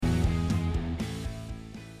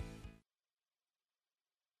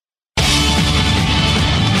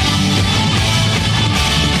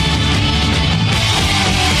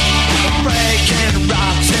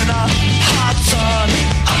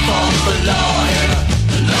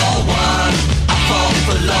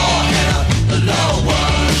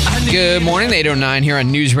Good morning, 8:09 here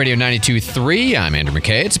on News Radio 92.3. I'm Andrew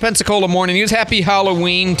McKay. It's Pensacola Morning News. Happy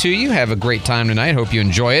Halloween to you. Have a great time tonight. Hope you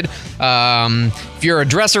enjoy it. If you're a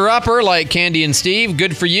dresser-upper like Candy and Steve,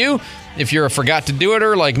 good for you. If you're a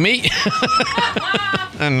forgot-to-do-iter like me,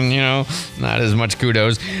 and, not as much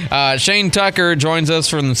kudos. Shane Tucker joins us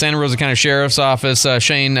from the Santa Rosa County Sheriff's Office.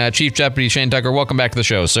 Chief Deputy Shane Tucker, welcome back to the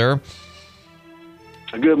show, sir.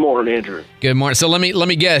 Good morning, Andrew. Good morning. So let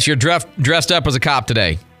me guess, you're dressed up as a cop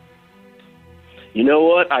today. You know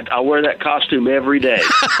what? I wear that costume every day.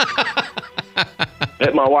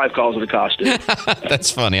 My wife calls it a costume.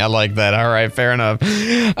 That's funny. I like that. All right, fair enough.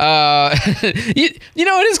 It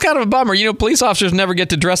is kind of a bummer. Police officers never get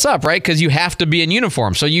to dress up, right? Because you have to be in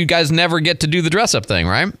uniform. So you guys never get to do the dress-up thing,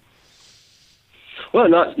 right? Well,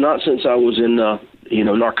 not since I was in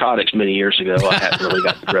narcotics many years ago. I haven't really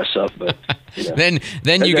got to dress up, but then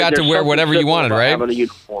you got to wear whatever you wanted, right? Having a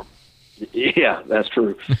uniform. Yeah, that's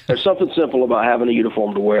true. There's something simple about having a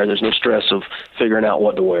uniform to wear. There's no stress of figuring out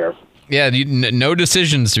what to wear. Yeah, no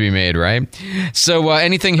decisions to be made, right? So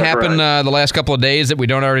anything happened the last couple of days that we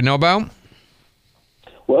don't already know about?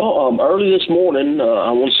 Well, early this morning,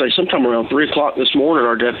 I want to say sometime around 3 o'clock this morning,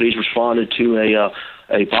 our deputies responded to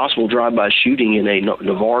a possible drive-by shooting in a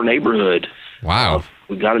Navarre neighborhood. Wow.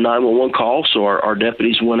 We got a 911 call, so our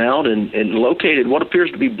deputies went out and located what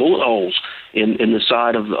appears to be bullet holes in the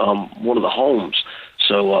side of one of the homes.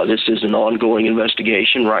 So this is an ongoing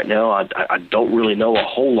investigation. Right now, I don't really know a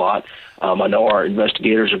whole lot. I know our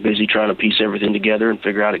investigators are busy trying to piece everything together and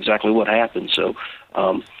figure out exactly what happened. So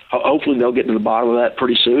hopefully they'll get to the bottom of that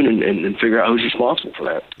pretty soon and figure out who's responsible for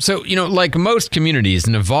that. So, like most communities,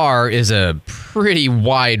 Navarre is a pretty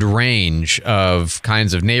wide range of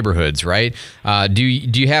kinds of neighborhoods, right? Do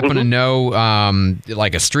you happen to know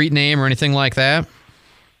like a street name or anything like that?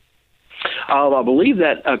 I believe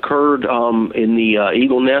that occurred in the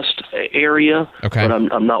Eagle Nest area, okay, but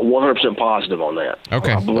I'm not 100% positive on that.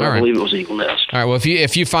 Okay, I believe it was Eagle Nest. All right. Well,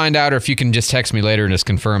 if you find out, or if you can just text me later and just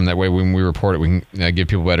confirm, that way when we report it, we can give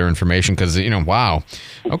people better information. Because wow,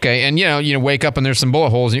 okay, and wake up and there's some bullet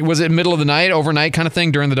holes. Was it middle of the night, overnight kind of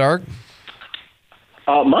thing, during the dark?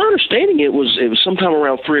 My understanding, it was sometime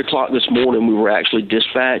around 3 o'clock this morning. We were actually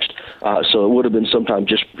dispatched, so it would have been sometime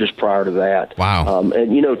just prior to that. Wow.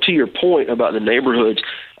 And to your point about the neighborhoods,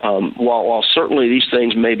 while certainly these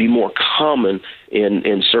things may be more common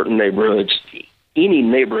in certain neighborhoods, any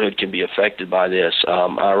neighborhood can be affected by this.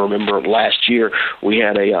 I remember last year we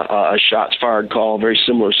had a shots fired call, very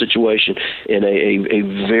similar situation in a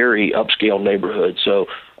very upscale neighborhood. So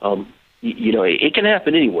it can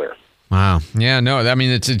happen anywhere. Wow. Yeah, no, I mean,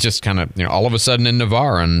 it's just kind of, all of a sudden in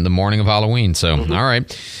Navarre on the morning of Halloween. So, all right.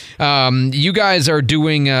 You guys are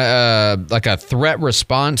doing like a threat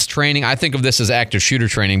response training. I think of this as active shooter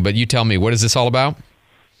training, but you tell me, what is this all about?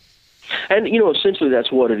 And, essentially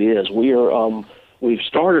that's what it is. We've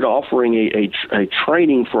started offering a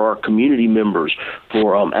training for our community members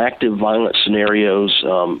for active violent scenarios,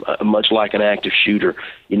 much like an active shooter.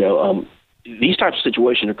 These types of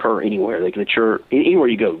situations occur anywhere. They can occur anywhere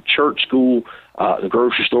you go, church, school, the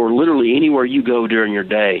grocery store, literally anywhere you go during your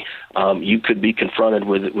day. You could be confronted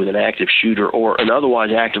with an active shooter or an otherwise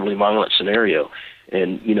actively violent scenario.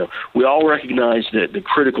 And, we all recognize that the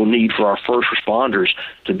critical need for our first responders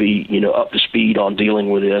to be, up to speed on dealing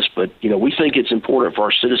with this. But, we think it's important for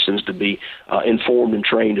our citizens to be informed and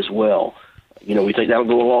trained as well. We think that'll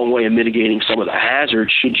go a long way in mitigating some of the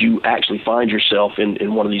hazards should you actually find yourself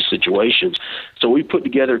in one of these situations. So we put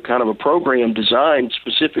together kind of a program designed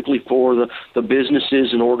specifically for the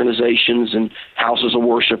businesses and organizations and houses of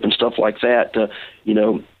worship and stuff like that to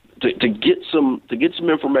get some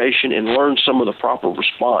information and learn some of the proper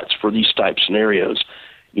response for these type scenarios.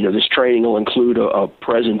 This training will include a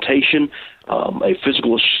presentation, a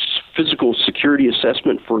physical security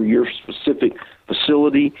assessment for your specific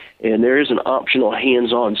facility, and there is an optional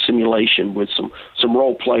hands-on simulation with some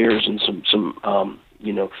role players and some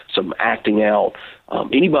acting out.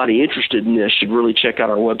 Anybody interested in this should really check out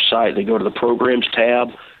our website. They go to the programs tab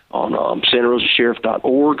on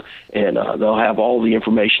santarosasheriff.org, and they'll have all the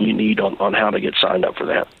information you need on how to get signed up for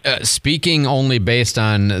that. Speaking only based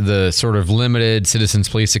on the sort of limited Citizens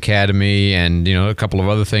Police Academy and a couple of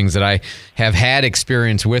other things that I have had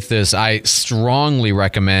experience with this, I strongly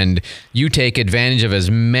recommend you take advantage of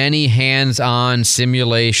as many hands-on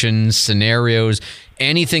simulations, scenarios,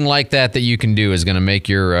 anything like that you can do is going to make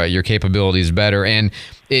your capabilities better. And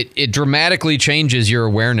it dramatically changes your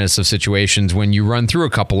awareness of situations when you run through a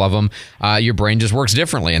couple of them. Your brain just works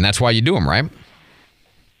differently, and that's why you do them, right?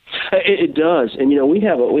 It does, and we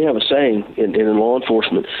have a saying in law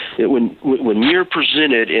enforcement that when you're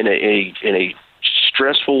presented in a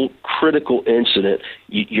stressful, critical incident,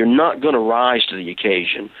 you're not going to rise to the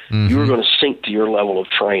occasion. You're going to sink to your level of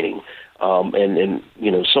training. And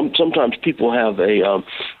sometimes people have a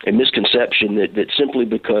misconception that simply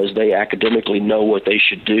because they academically know what they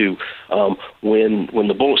should do, when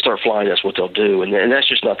the bullets start flying, that's what they'll do, and that's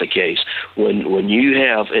just not the case. When you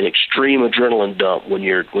have an extreme adrenaline dump, when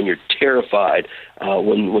you're terrified,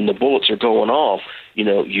 when the bullets are going off,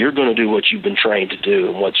 you're going to do what you've been trained to do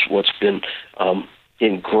and what's been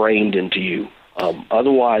ingrained into you.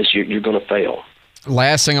 Otherwise, you're going to fail.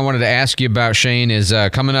 Last thing I wanted to ask you about, Shane, is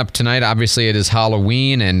coming up tonight. Obviously, it is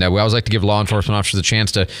Halloween, and we always like to give law enforcement officers a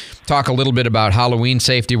chance to talk a little bit about Halloween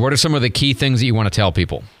safety. What are some of the key things that you want to tell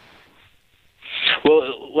people?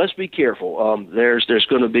 Well, let's be careful. There's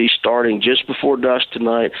going to be, starting just before dusk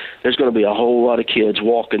tonight, there's going to be a whole lot of kids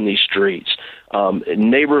walking these streets.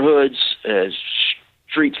 Neighborhoods,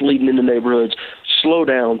 streets leading into neighborhoods, slow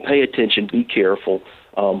down, pay attention, be careful.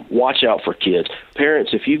 Watch out for kids.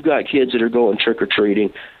 Parents, if you've got kids that are going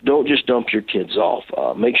trick-or-treating, don't just dump your kids off.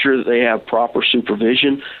 Make sure that they have proper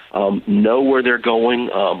supervision. Know where they're going.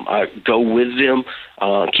 Go with them.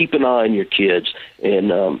 Keep an eye on your kids.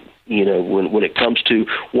 And, when it comes to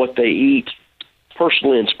what they eat,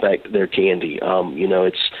 personally inspect their candy.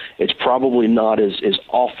 It's probably not as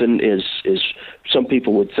often as some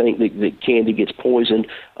people would think that candy gets poisoned,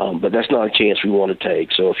 but that's not a chance we want to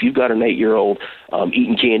take. So if you've got an 8-year-old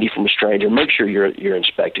eating candy from a stranger, make sure you're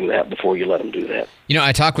inspecting that before you let them do that.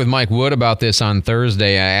 I talked with Mike Wood about this on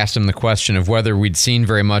Thursday. I asked him the question of whether we'd seen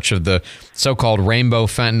very much of the so-called rainbow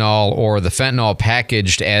fentanyl or the fentanyl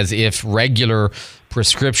packaged as if regular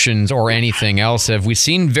prescriptions or anything else. Have we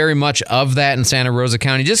seen very much of that in Santa Rosa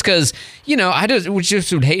County? Just because, I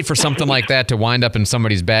just would hate for something like that to wind up in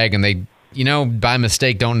somebody's bag and they, by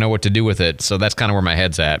mistake don't know what to do with it. So that's kind of where my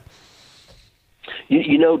head's at.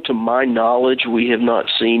 To my knowledge, we have not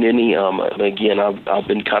seen any. Again, I've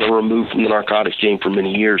been kind of removed from the narcotics game for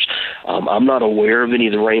many years. I'm not aware of any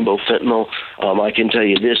of the rainbow fentanyl. I can tell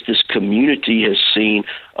you this community has seen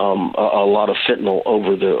a lot of fentanyl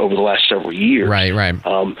over the last several years. Right.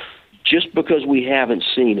 Just because we haven't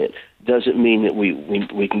seen it doesn't mean that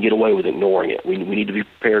we can get away with ignoring it. We need to be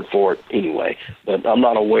prepared for it anyway. But I'm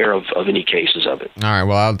not aware of any cases of it. All right.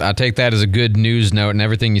 Well, I'll take that as a good news note, and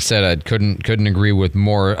everything you said, I couldn't agree with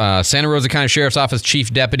more. Santa Rosa County Sheriff's Office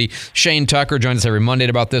Chief Deputy Shane Tucker joins us every Monday at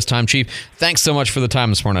about this time. Chief, thanks so much for the time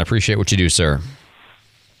this morning. I appreciate what you do, sir.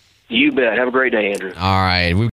 You bet. Have a great day, Andrew. All right.